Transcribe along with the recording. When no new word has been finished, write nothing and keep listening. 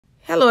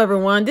Hello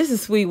everyone, this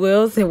is Sweet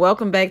Wills and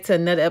welcome back to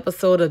another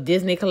episode of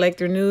Disney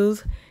Collector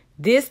News.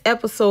 This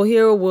episode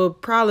here will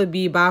probably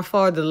be by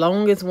far the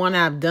longest one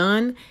I've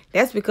done.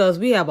 That's because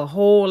we have a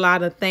whole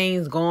lot of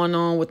things going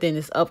on within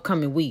this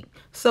upcoming week.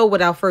 So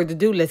without further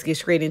ado, let's get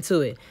straight into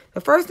it.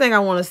 The first thing I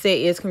want to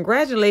say is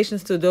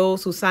congratulations to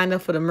those who signed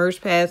up for the merch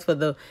pass for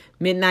the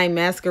Midnight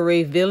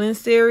Masquerade Villain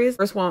series.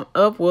 First one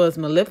up was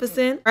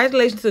Maleficent.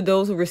 Congratulations to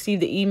those who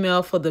received the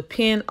email for the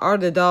pin or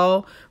the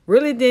doll.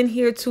 Really didn't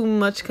hear too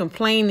much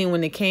complaining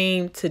when it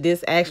came to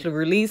this actual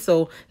release.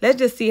 So let's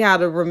just see how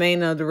the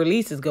remainder of the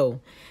releases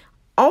go.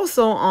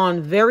 Also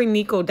on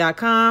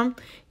verynico.com,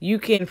 you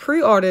can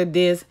pre-order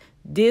this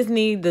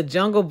Disney The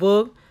Jungle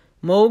Book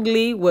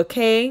Mowgli with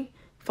K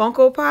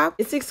Funko Pop.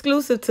 It's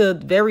exclusive to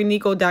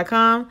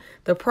verynico.com.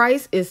 The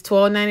price is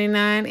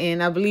 $12.99,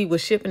 and I believe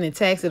with shipping and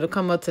tax, it'll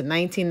come up to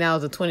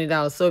 $19 or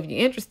 $20. So if you're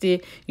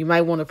interested, you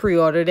might want to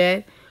pre-order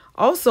that.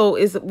 Also,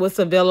 is what's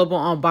available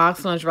on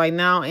Box Lunch right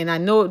now, and I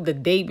know the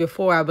date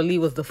before, I believe,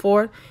 was the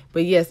 4th.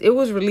 But yes, it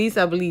was released,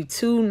 I believe,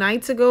 2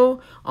 nights ago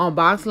on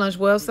Box Lunch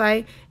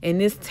website. And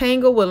this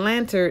Tangle with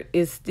Lantern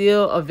is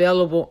still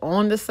available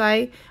on the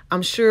site.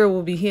 I'm sure it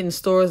will be hitting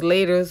stores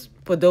later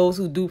for those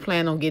who do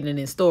plan on getting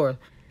it in stores.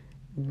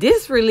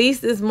 This release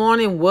this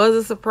morning was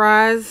a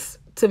surprise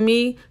to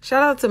me.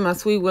 Shout out to my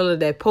sweet Willa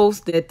that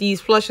posted that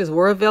these plushes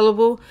were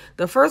available.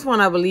 The first one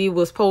I believe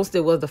was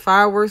posted was the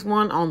fireworks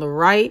one on the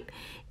right.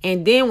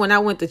 And then when I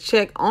went to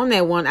check on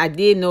that one, I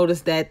did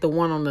notice that the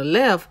one on the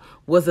left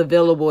was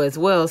available as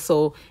well.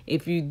 So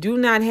if you do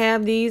not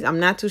have these, I'm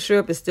not too sure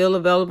if it's still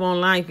available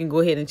online. You can go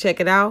ahead and check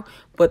it out.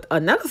 But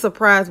another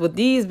surprise with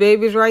these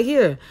babies right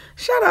here.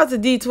 Shout out to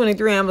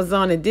D23,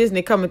 Amazon, and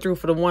Disney coming through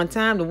for the one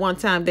time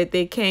that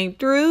they came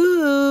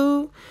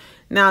through.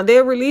 Now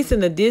they're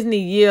releasing the Disney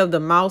Year of the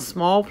Mouse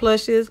small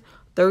plushes.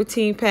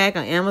 13-pack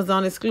on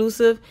Amazon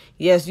exclusive.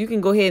 Yes, you can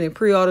go ahead and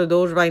pre-order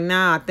those right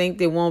now. I think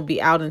they won't be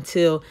out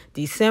until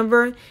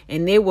December,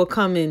 and they will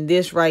come in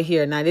this right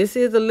here. Now, this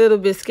is a little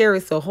bit scary,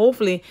 so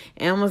hopefully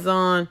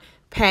Amazon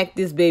packed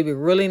this baby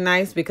really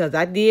nice, because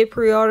I did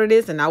pre-order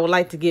this, and I would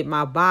like to get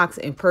my box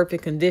in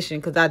perfect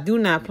condition because I do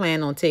not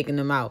plan on taking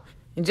them out.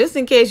 And just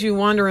in case you're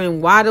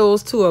wondering why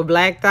those two are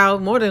blacked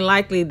out, more than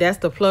likely that's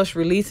the plush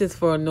releases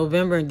for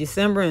November and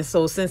December. And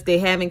so since they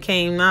haven't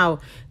came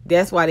out,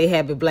 that's why they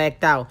have it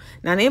blacked out.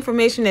 Now, the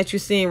information that you're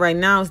seeing right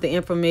now is the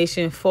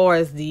information for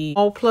as the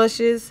all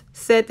plushes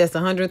set. That's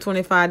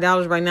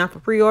 $125 right now for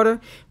pre-order.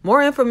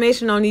 More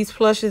information on these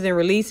plushes and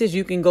releases,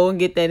 you can go and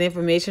get that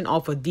information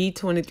off of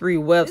D23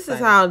 website. This is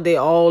how they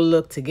all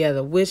look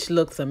together, which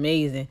looks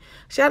amazing.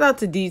 Shout out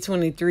to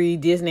D23,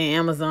 Disney, and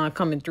Amazon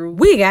coming through.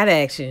 We got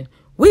action.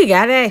 We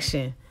got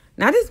action.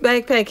 Now, this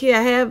backpack here,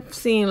 I have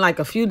seen like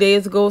a few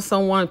days ago,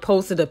 someone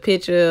posted a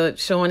picture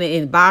showing it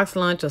in Box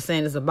Lunch or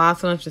saying it's a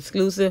Box Lunch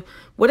exclusive.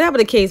 Whatever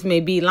the case may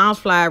be,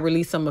 Loungefly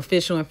released some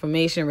official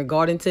information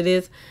regarding to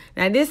this.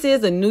 Now, this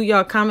is a New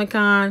York Comic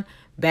Con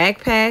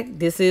backpack.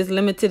 This is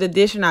limited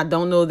edition. I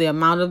don't know the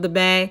amount of the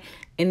bag.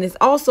 And it's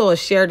also a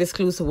shared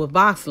exclusive with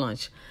Box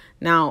Lunch.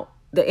 Now,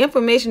 the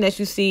information that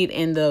you see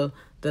in the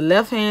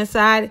left-hand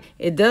side,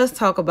 it does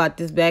talk about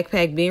this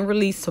backpack being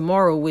released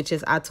tomorrow, which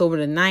is October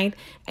the 9th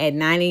at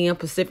 9 a.m.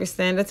 Pacific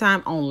Standard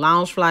Time on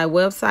Loungefly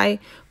website.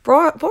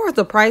 For as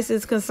the price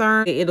is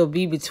concerned, it'll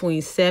be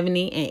between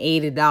 $70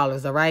 and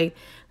 $80, all right?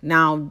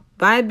 Now,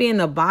 by being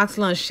a Box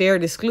Lunch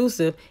shared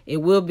exclusive, it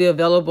will be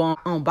available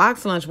on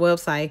Box Lunch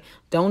website.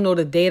 Don't know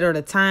the date or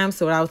the time,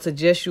 so what I would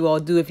suggest you all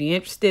do, if you're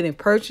interested in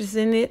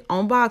purchasing it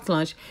on Box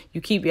Lunch,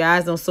 you keep your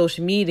eyes on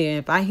social media. And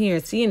if I hear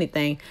and see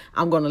anything,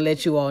 I'm going to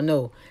let you all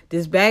know.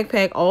 This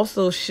backpack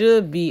also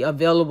should be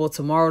available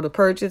tomorrow to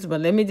purchase,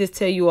 but let me just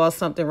tell you all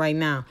something right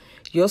now.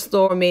 Your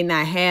store may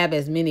not have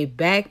as many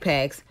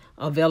backpacks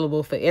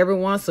available for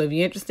everyone, so if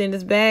you're interested in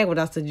this bag, what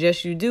I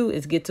suggest you do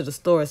is get to the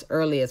store as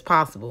early as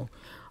possible.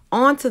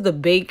 On to the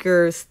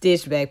Baker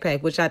Stitch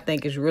backpack, which I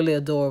think is really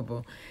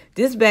adorable.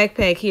 This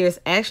backpack here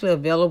is actually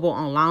available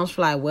on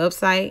Loungefly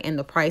website, and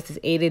the price is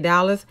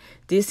 $80.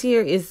 This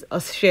here is a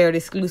shared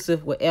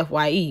exclusive with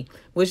FYE,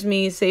 which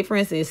means, say for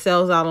instance, it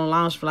sells out on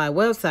Loungefly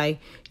website,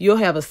 you'll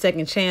have a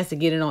second chance to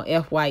get it on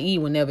FYE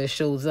whenever it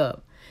shows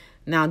up.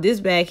 Now, this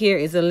bag here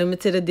is a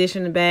limited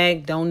edition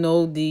bag. Don't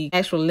know the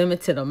actual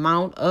limited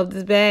amount of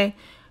this bag.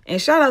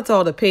 And shout out to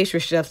all the pastry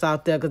chefs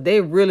out there, because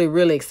they're really,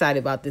 really excited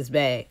about this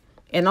bag.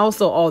 And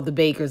also all the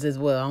bakers as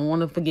well. I don't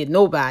want to forget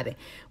nobody.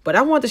 But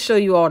I want to show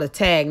you all the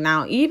tag.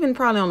 Now, even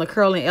probably on the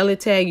Curl and Ellie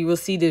tag, you will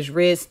see this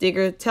red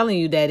sticker telling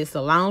you that it's a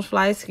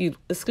Loungefly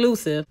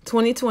exclusive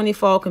 2020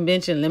 Fall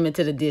Convention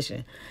Limited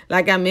Edition.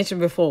 Like I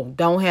mentioned before,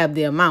 don't have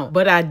the amount.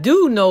 But I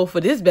do know for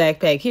this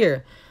backpack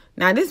here,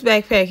 Now, this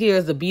backpack here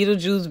is the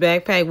Beetlejuice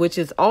backpack, which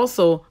is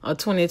also a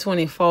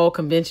 2020 fall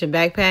convention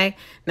backpack.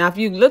 Now, if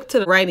you look to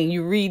the right and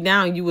you read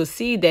down, you will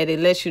see that it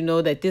lets you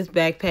know that this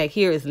backpack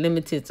here is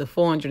limited to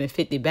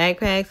 450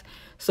 backpacks.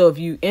 So if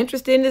you're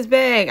interested in this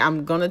bag,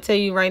 I'm going to tell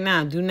you right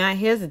now, do not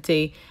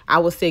hesitate. I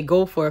would say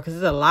go for it because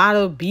there's a lot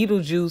of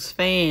Beetlejuice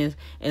fans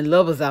and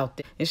lovers out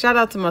there. And shout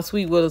out to my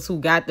Sweet Willers who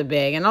got the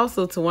bag, and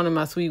also to one of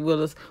my Sweet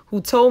Willers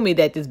who told me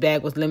that this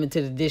bag was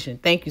limited edition.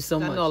 Thank you so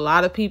much. I know a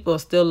lot of people are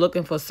still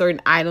looking for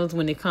certain items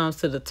when it comes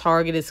to the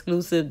Target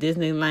exclusive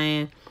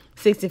Disneyland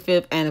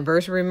 65th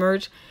anniversary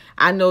merch.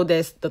 I know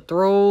that the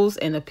throws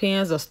and the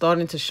pins are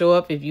starting to show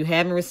up if you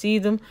haven't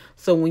received them.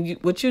 So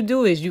what you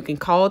do is you can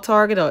call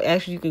Target, or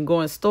actually you can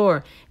go in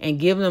store and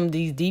give them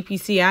these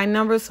DPCI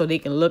numbers so they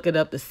can look it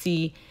up to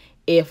see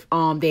if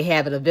they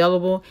have it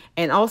available.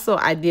 And also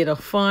I did a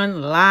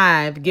fun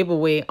live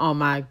giveaway on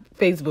my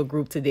Facebook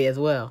group today as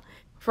well.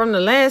 From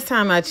the last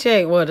time I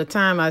checked, well, the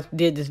time I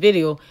did this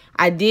video,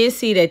 I did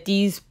see that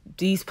these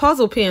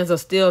puzzle pins are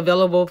still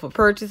available for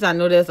purchase. I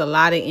know there's a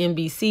lot of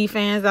NBC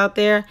fans out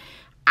there.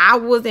 I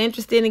was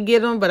interested in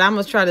getting them, but I'm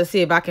going to try to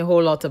see if I can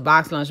hold on to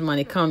box lunch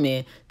money come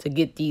in to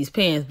get these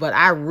pens. But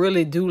I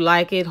really do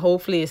like it.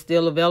 Hopefully it's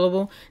still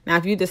available. Now,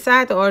 if you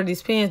decide to order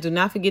these pens, do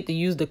not forget to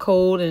use the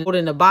code and put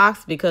in the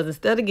box, because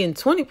instead of getting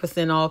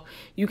 20% off,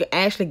 you can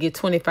actually get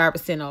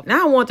 25% off.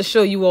 Now, I want to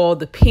show you all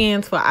the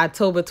pens for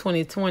October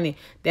 2020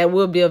 that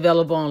will be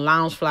available on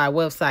Loungefly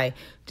website.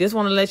 Just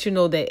want to let you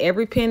know that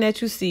every pen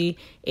that you see,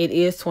 it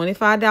is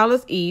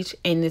 $25 each,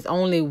 and it's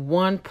only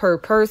one per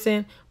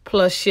person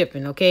plus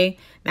shipping, okay?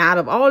 Now, out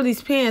of all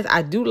these pens,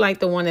 I do like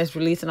the one that's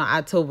releasing on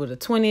October the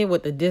 20th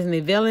with the Disney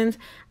villains.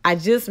 I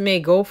just may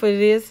go for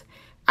this.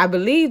 I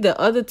believe the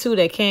other two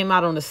that came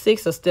out on the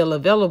 6th are still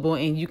available,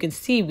 and you can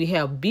see we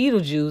have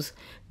Beetlejuice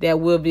that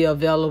will be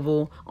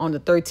available on the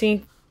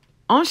 13th.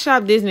 On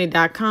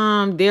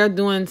shopdisney.com, they're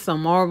doing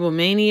some Marvel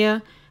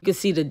Mania. You can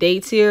see the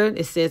dates here.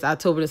 It says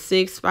October the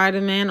 6th,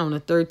 Spider-Man. On the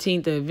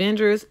 13th, the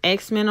Avengers.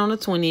 X-Men on the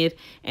 20th.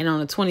 And on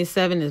the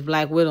 27th is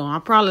Black Widow.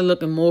 I'm probably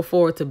looking more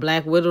forward to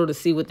Black Widow to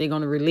see what they're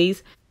going to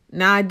release.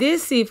 Now, I did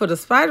see for the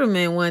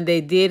Spider-Man one,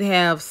 they did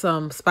have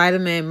some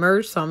Spider-Man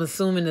merch. So I'm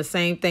assuming the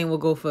same thing will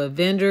go for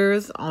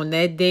Avengers on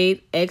that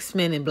date,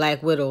 X-Men, and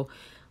Black Widow.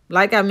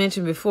 Like I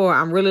mentioned before,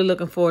 I'm really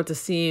looking forward to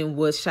seeing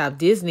what Shop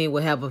Disney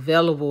will have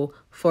available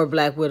for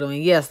Black Widow.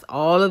 And yes,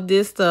 all of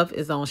this stuff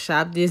is on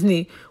Shop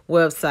Disney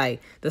website.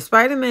 The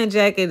Spider-Man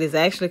jacket is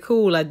actually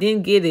cool. I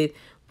didn't get it,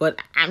 but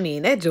I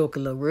mean, that joker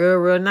look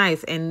real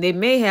nice. And they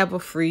may have a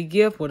free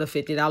gift with a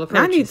 $50 purchase.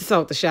 Now, I need to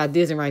talk to Shop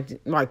Disney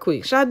right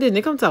quick. Shop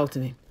Disney, come talk to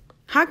me.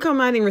 How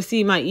come I didn't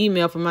receive my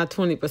email for my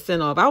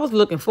 20% off? I was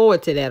looking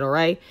forward to that, all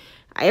right?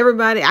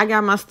 Everybody, I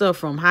got my stuff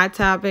from Hot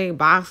Topic,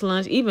 Box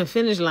Lunch, even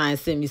Finish Line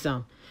sent me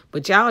some.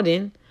 But y'all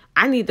didn't.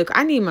 I need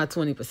my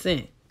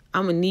 20%.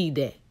 I'm going to need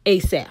that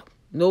ASAP.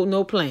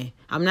 No plan.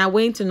 I'm not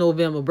waiting till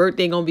November.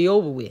 Birthday going to be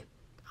over with.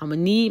 I'm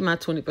going to need my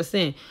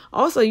 20%.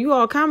 Also, you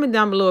all comment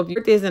down below if your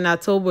birthday's in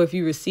October, if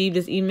you received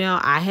this email.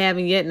 I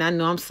haven't yet, and I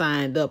know I'm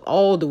signed up,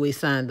 all the way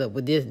signed up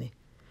with Disney.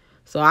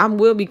 So I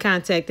will be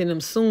contacting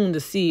them soon to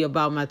see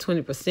about my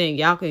 20%.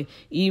 Y'all can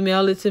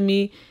email it to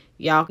me.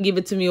 Y'all give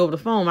it to me over the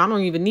phone. I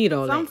don't even need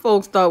all that. Some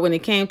folks thought when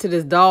it came to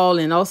this doll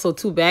and also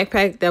two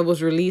backpacks that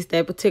was released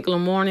that particular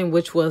morning,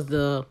 which was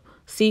the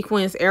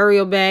Sequence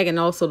Ariel bag and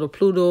also the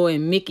Pluto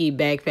and Mickey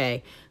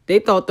backpack, they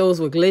thought those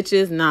were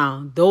glitches.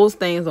 Nah, those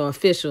things are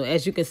official.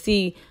 As you can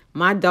see,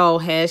 my doll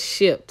has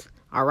shipped.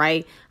 All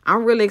right.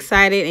 I'm really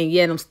excited, and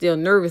yet I'm still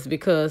nervous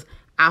because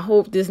I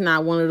hope this is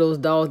not one of those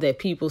dolls that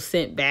people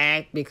sent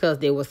back because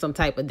there was some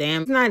type of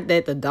damage. It's not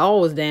that the doll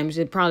was damaged.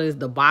 It probably is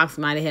the box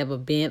might have a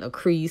bent, a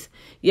crease.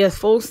 Yes,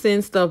 folks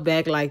send stuff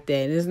back like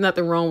that. There's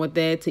nothing wrong with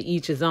that. To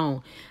each his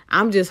own.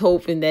 I'm just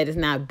hoping that it's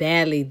not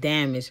badly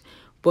damaged.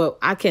 But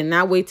I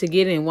cannot wait to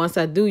get it. And once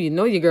I do, you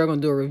know your girl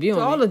going to do a review on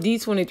it. So all the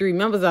D23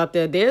 members out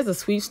there, there's a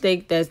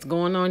sweepstake that's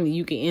going on that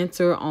you can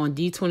enter on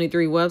D23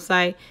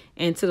 website.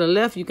 And to the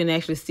left, you can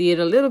actually see it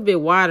a little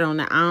bit wider on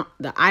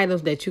the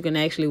items that you can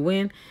actually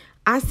win.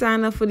 I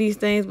sign up for these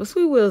things, but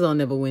Sweet Wills don't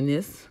never win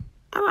this.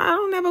 I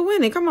don't never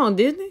win it. Come on,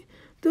 Disney.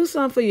 Do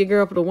something for your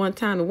girl for the one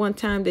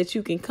time that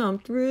you can come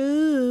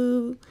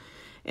through.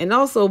 And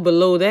also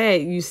below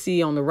that, you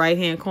see on the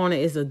right-hand corner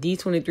is a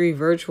D23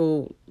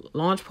 virtual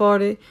launch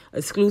party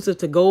exclusive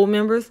to gold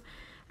members.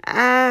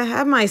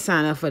 I might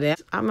sign up for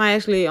that. I might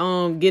actually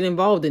get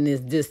involved in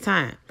this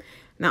time.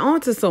 Now, on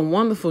to some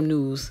wonderful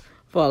news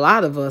for a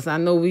lot of us. I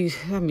know we're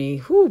going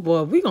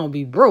to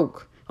be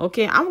broke.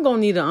 Okay, I'm going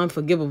to need an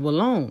unforgivable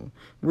loan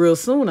real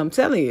soon, I'm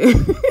telling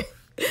you.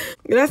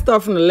 Let's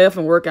start from the left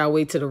and work our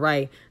way to the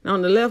right. Now,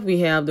 on the left, we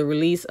have the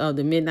release of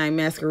the Midnight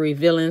Masquerade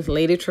villains,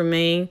 Lady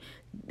Tremaine.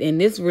 And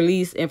this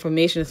release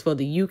information is for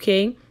the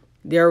UK.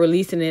 They're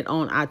releasing it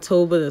on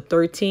October the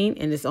 13th,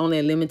 and it's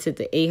only limited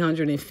to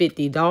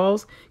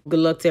 $850. Good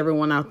luck to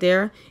everyone out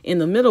there. In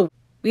the middle,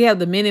 we have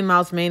the Minnie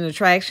Mouse main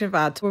attraction for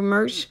October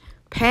merch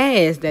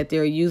pass that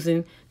they're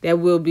using that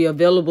will be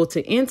available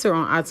to enter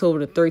on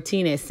October the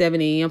 13th at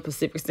 7 a.m.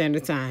 Pacific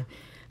Standard Time.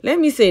 Let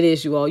me say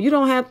this, you all. You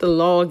don't have to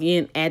log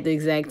in at the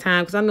exact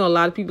time, because I know a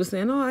lot of people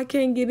saying, oh, I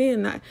can't get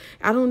in. I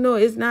don't know.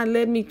 It's not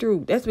letting me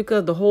through. That's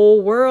because the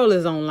whole world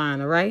is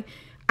online, all right?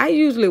 I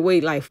usually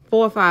wait like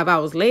 4 or 5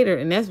 hours later,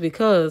 and that's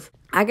because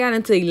I got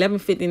until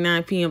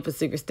 11:59 p.m.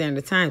 Pacific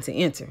Standard Time to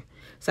enter.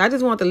 So I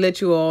just want to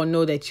let you all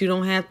know that you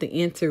don't have to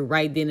enter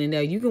right then and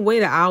there. You can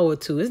wait an hour or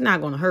two. It's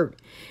not going to hurt.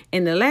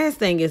 And the last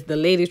thing is the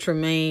Lady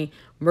Tremaine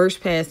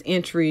Merch Pass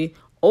entry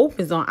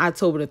opens on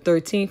October the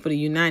 13th for the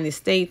United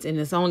States, and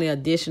it's only an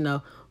addition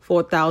of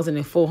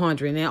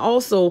 4,400. And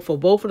also for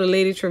both of the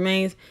Lady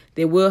Tremaines,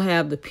 they will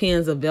have the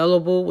pins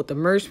available. With the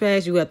Merch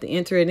Pass, you have to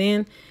enter it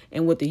in.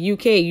 And with the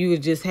UK, you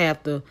just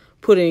have to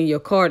put it in your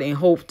cart and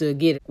hope to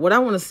get it. What I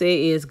want to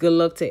say is good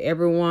luck to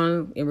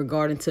everyone in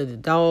regarding to the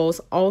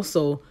dolls.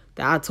 Also,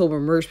 the October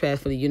Merch Pass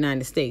for the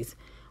United States.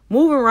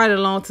 Moving right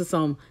along to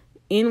some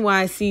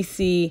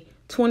NYCC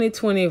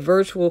 2020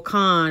 Virtual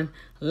Con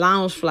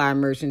Loungefly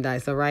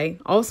merchandise, all right?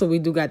 Also, we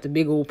do got the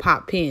big old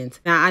pop pins.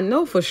 Now, I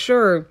know for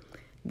sure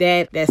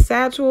that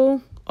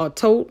satchel or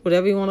tote,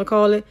 whatever you want to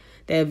call it,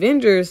 the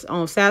Avengers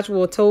satchel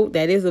or tote,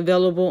 that is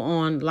available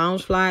on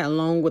Loungefly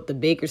along with the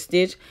Baker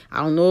Stitch.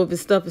 I don't know if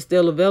this stuff is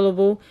still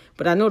available,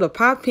 but I know the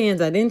pop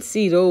pins, I didn't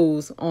see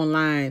those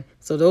online.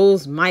 So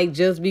those might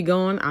just be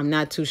gone. I'm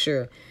not too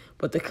sure.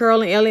 But the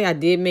Curl and Ellie, I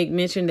did make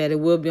mention that it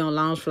will be on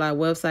Loungefly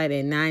website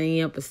at 9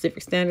 a.m.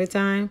 Pacific Standard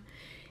Time.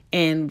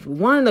 And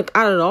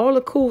out of all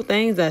the cool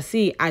things I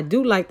see, I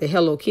do like the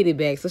Hello Kitty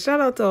bag. So shout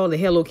out to all the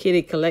Hello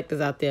Kitty collectors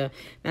out there.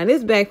 Now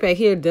this backpack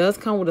here does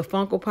come with a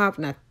Funko Pop,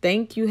 and I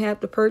think you have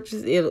to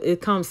purchase it.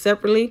 It comes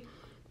separately.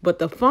 But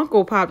the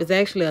Funko Pop is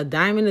actually a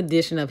diamond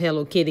edition of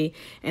Hello Kitty.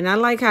 And I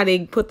like how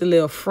they put the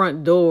little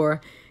front door.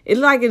 It's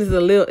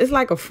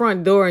like a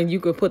front door, and you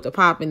can put the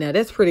pop in there.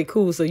 That's pretty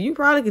cool. So you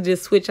probably could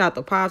just switch out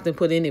the pops and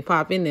put any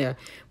pop in there.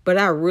 But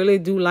I really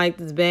do like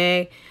this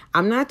bag.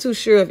 I'm not too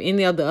sure if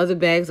any of the other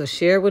bags are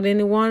shared with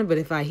anyone, but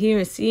if I hear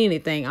and see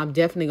anything, I'm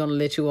definitely going to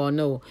let you all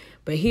know.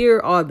 But here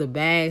are the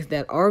bags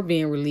that are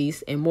being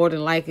released, and more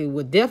than likely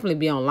will definitely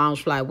be on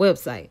Loungefly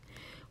website.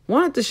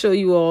 Wanted to show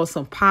you all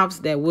some pops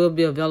that will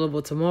be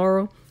available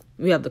tomorrow.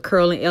 We have the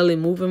Curl and Ellie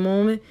moving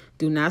moment.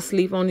 Do not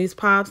sleep on these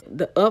pops.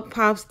 The up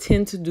pops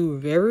tend to do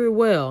very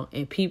well,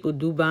 and people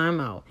do buy them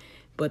out.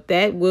 But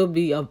that will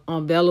be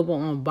available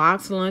on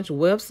Box Lunch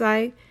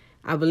website.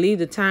 I believe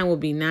the time will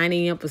be 9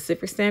 a.m.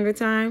 Pacific Standard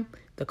Time.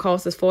 The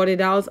cost is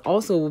 $40.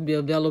 Also will be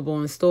available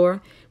in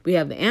store. We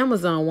have the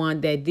Amazon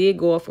one that did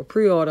go up for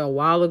pre-order a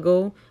while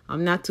ago.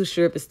 I'm not too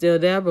sure if it's still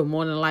there, but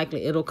more than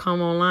likely it'll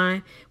come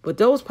online. But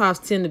those pops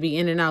tend to be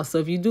in and out. So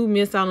if you do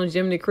miss out on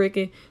Jiminy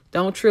Cricket,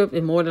 don't trip.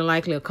 It more than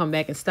likely will come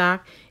back in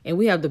stock. And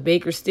we have the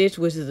Baker Stitch,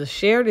 which is a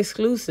shared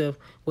exclusive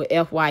with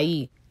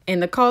FYE.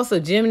 And the cost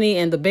of Jiminy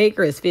and the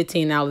Baker is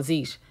 $15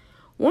 each.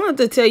 Wanted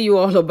to tell you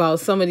all about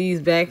some of these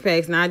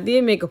backpacks. Now, I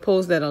did make a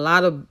post that a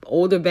lot of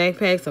older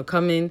backpacks are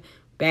coming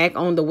back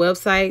on the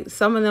website.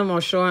 Some of them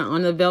are showing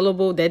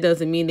unavailable. That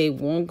doesn't mean they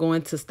won't go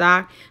into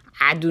stock.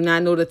 I do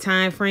not know the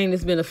time frame.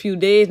 It's been a few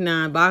days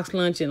now. Box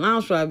Lunch and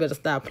Loungefly, I better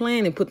stop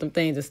playing and put them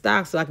things in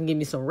stock so I can give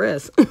me some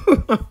rest.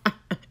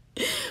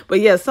 But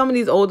yeah, some of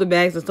these older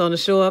bags are starting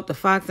to show up. The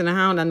Fox and the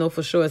Hound, I know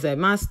for sure is at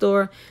my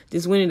store.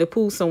 This Winnie the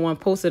Pooh, someone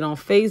posted on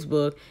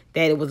Facebook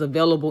that it was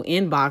available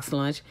in Box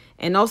Lunch.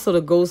 And also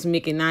the Ghost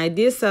Mickey. Now, it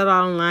did sell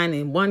out online,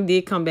 and one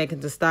did come back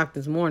into stock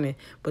this morning.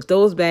 But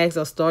those bags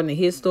are starting to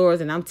hit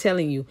stores, and I'm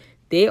telling you,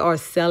 they are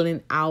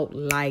selling out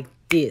like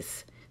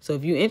this. So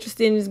if you're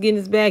interested in just getting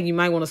this bag, you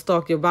might want to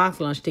stalk your Box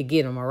Lunch to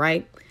get them, all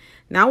right?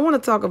 Now, I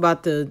want to talk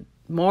about the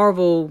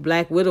Marvel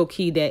Black Widow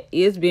key that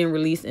is being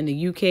released in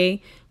the UK,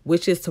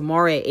 which is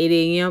tomorrow at 8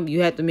 a.m.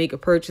 You have to make a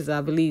purchase,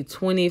 I believe,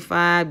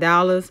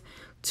 $25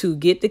 to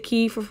get the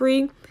key for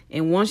free.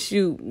 And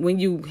when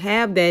you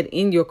have that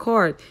in your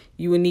cart,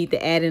 you will need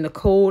to add in a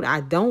code.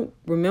 I don't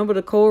remember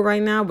the code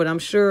right now, but I'm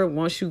sure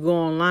once you go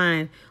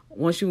online,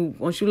 once you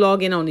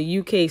log in on the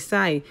UK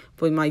site,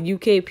 for my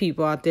UK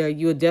people out there,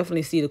 you'll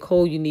definitely see the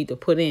code you need to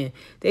put in.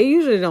 They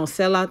usually don't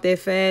sell out that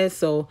fast,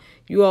 so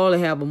you all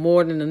have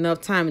more than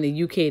enough time in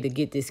the UK to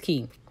get this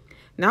key.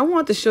 Now, I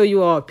want to show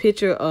you all a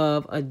picture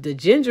of the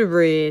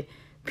gingerbread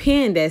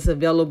pen that's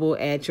available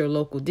at your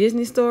local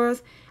Disney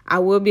stores. I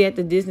will be at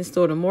the Disney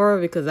store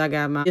tomorrow because I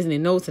got my Disney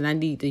notes and I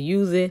need to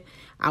use it.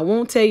 I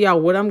won't tell y'all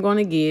what I'm going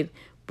to get,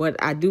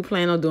 but I do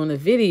plan on doing a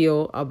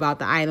video about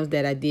the items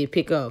that I did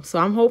pick up. So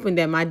I'm hoping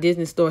that my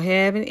Disney store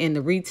have it, and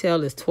the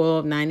retail is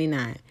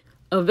 $12.99.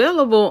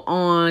 Available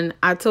on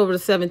October the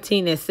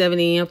 17th at 7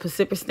 a.m.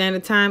 Pacific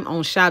Standard Time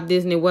on Shop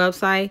Disney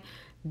website.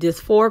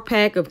 This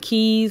 4-pack of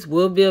keys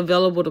will be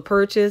available to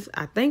purchase.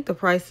 I think the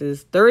price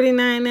is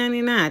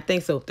 $39.99. I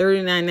think so,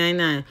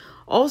 $39.99.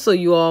 Also,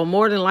 you all,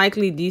 more than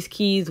likely, these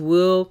keys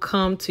will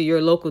come to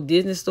your local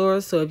Disney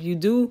store. So if you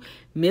do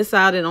miss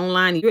out and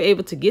online, you're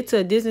able to get to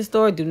a Disney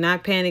store, do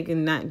not panic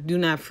and do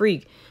not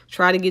freak.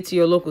 Try to get to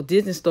your local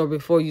Disney store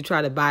before you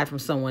try to buy from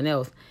someone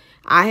else.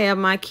 I have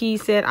my key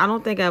set. I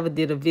don't think I ever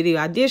did a video.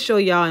 I did show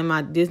y'all in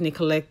my Disney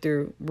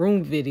collector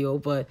room video,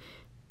 but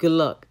good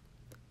luck.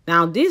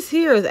 Now, this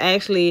here is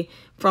actually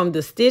from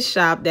the Stitch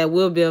Shop that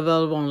will be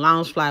available on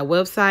Loungefly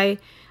website.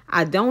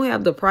 I don't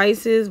have the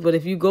prices, but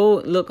if you go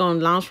look on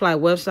Loungefly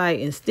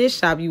website and Stitch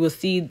Shop, you will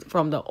see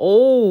from the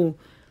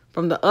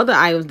other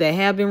items that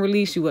have been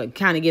released, you would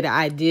kind of get an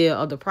idea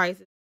of the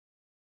prices.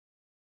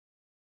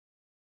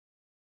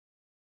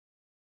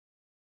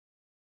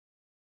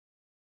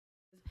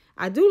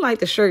 I do like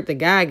the shirt the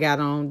guy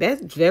got on.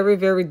 That's very,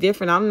 very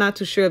different. I'm not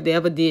too sure if they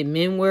ever did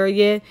men wear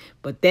yet,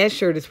 but that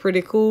shirt is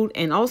pretty cool.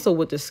 And also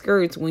with the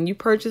skirts, when you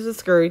purchase a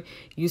skirt,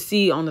 you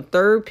see on the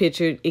third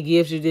picture, it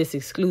gives you this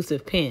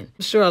exclusive pin.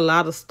 I'm sure a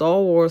lot of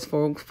Star Wars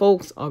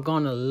folks are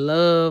going to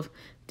love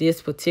this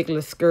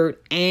particular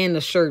skirt and the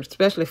shirt,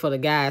 especially for the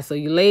guys. So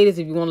you ladies,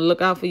 if you want to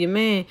look out for your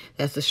man,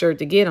 that's the shirt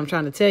to get. I'm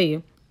trying to tell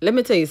you. Let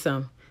me tell you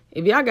something.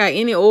 If y'all got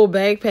any old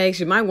backpacks,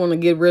 you might want to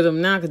get rid of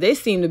them now because they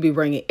seem to be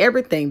bringing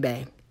everything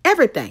back.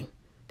 Everything.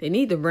 They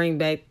need to bring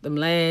back the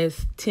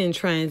last 10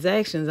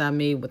 transactions I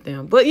made with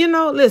them. But, you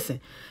know, listen,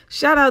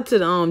 shout out to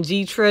the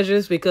G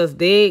Treasures because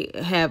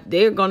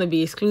they're going to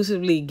be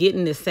exclusively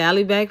getting the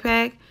Sally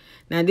backpack.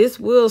 Now, this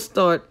will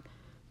start,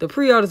 the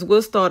pre-orders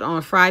will start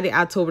on Friday,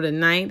 October the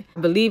 9th. I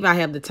believe I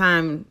have the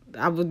time.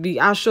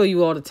 I'll show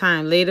you all the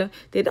time later.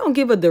 They don't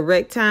give a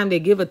direct time. They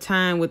give a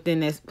time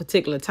within that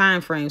particular time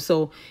frame.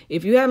 So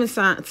if you haven't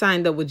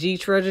signed up with G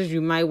Treasures,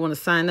 you might want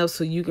to sign up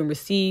so you can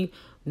receive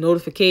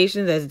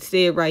notifications. As it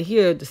said right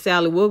here, the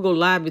Sally will go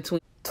live between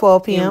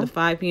 12 p.m. to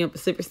 5 p.m.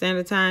 Pacific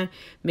Standard Time.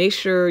 Make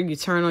sure you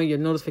turn on your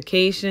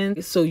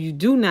notifications so you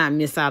do not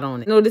miss out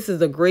on it. You know, this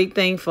is a great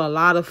thing for a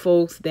lot of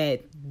folks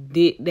that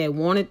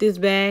wanted this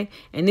bag.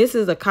 And this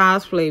is a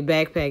cosplay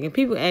backpack. And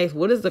people ask,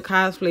 what is the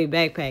cosplay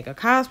backpack? A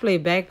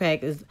cosplay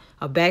backpack is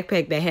a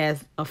backpack that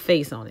has a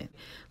face on it,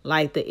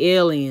 like the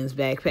Aliens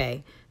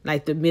backpack,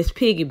 like the Miss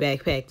Piggy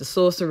backpack, the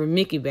Sorcerer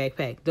Mickey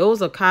backpack.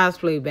 Those are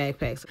cosplay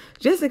backpacks.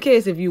 Just in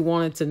case if you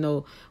wanted to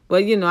know.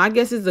 But, you know, I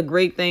guess it's a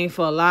great thing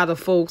for a lot of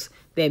folks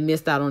that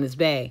missed out on this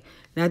bag.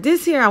 Now,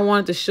 this here I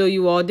wanted to show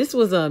you all. This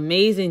was an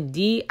amazing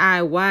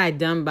DIY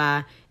done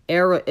by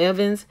Era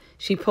Evans.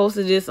 She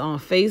posted this on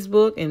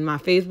Facebook in my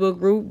Facebook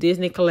group,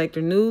 Disney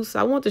Collector News.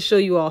 So I want to show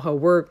you all her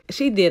work.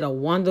 She did a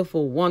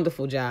wonderful,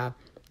 wonderful job.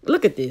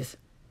 Look at this.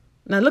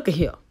 Now, look at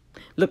here.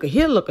 Look at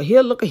here, look at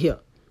here, look at here.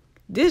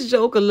 This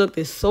Joker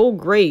looked so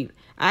great.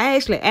 I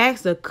actually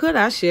asked her, could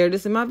I share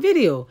this in my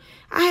video?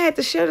 I had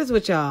to share this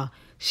with y'all.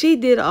 She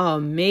did an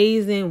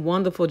amazing,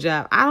 wonderful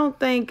job. I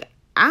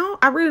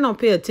really don't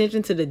pay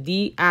attention to the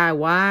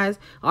DIYs,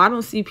 or I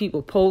don't see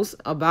people post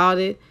about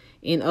it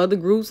in other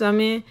groups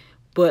I'm in.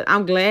 But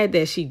I'm glad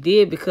that she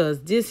did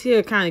because this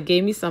here kind of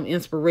gave me some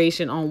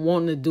inspiration on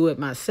wanting to do it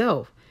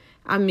myself.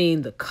 I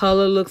mean, the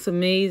color looks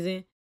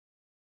amazing.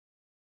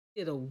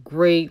 She did a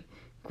great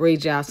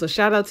job. So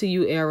shout out to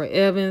you, Era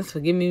Evans, for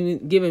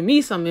giving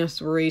me some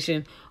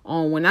inspiration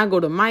on when I go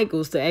to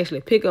Michael's to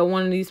actually pick up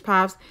one of these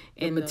pops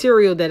and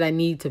material that I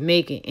need to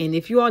make it. And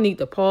if you all need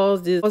to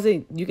pause this,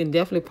 you can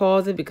definitely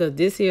pause it because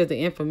this here is the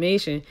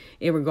information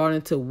in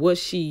regarding to what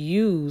she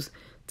used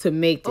to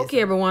make this.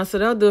 Okay, everyone. So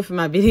that'll do it for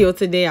my video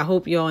today. I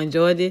hope y'all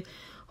enjoyed it.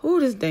 Oh,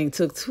 this thing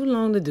took too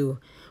long to do.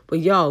 But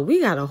y'all,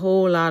 we got a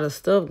whole lot of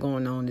stuff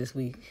going on this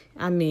week.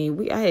 I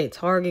mean, I had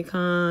Target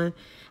Con.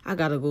 I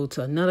got to go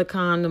to another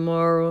con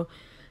tomorrow.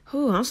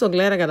 Oh, I'm so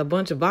glad I got a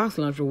bunch of box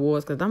lunch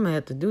rewards because I'm going to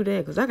have to do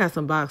that because I got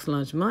some box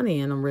lunch money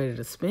and I'm ready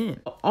to spend.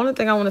 Only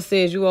thing I want to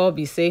say is you all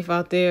be safe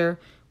out there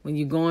when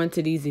you go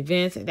into these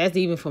events. That's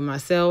even for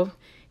myself.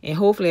 And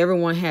hopefully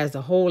everyone has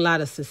a whole lot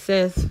of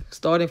success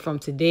starting from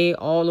today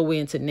all the way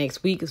into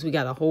next week because we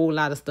got a whole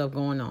lot of stuff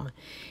going on.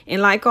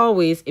 And like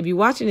always, if you're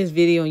watching this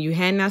video and you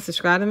had not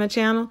subscribed to my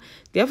channel,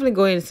 definitely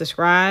go ahead and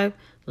subscribe,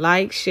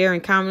 like, share,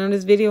 and comment on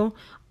this video.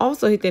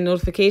 Also hit that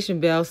notification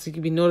bell so you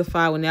can be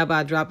notified whenever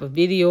I drop a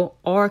video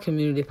or a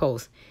community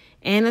post.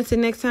 And until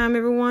next time,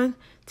 everyone,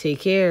 take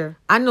care.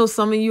 I know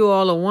some of you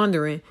all are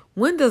wondering,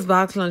 when does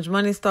Box Lunch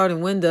Money start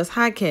and when does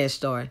Hot Cash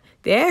start?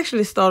 They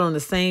actually start on the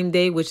same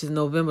day, which is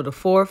November the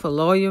 4th for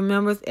loyal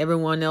members.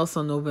 Everyone else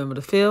on November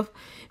the 5th.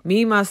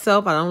 Me,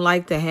 myself, I don't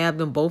like to have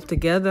them both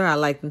together. I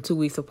like them 2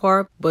 weeks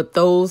apart, but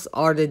those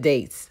are the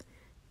dates.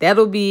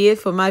 That'll be it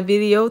for my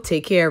video.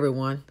 Take care,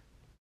 everyone.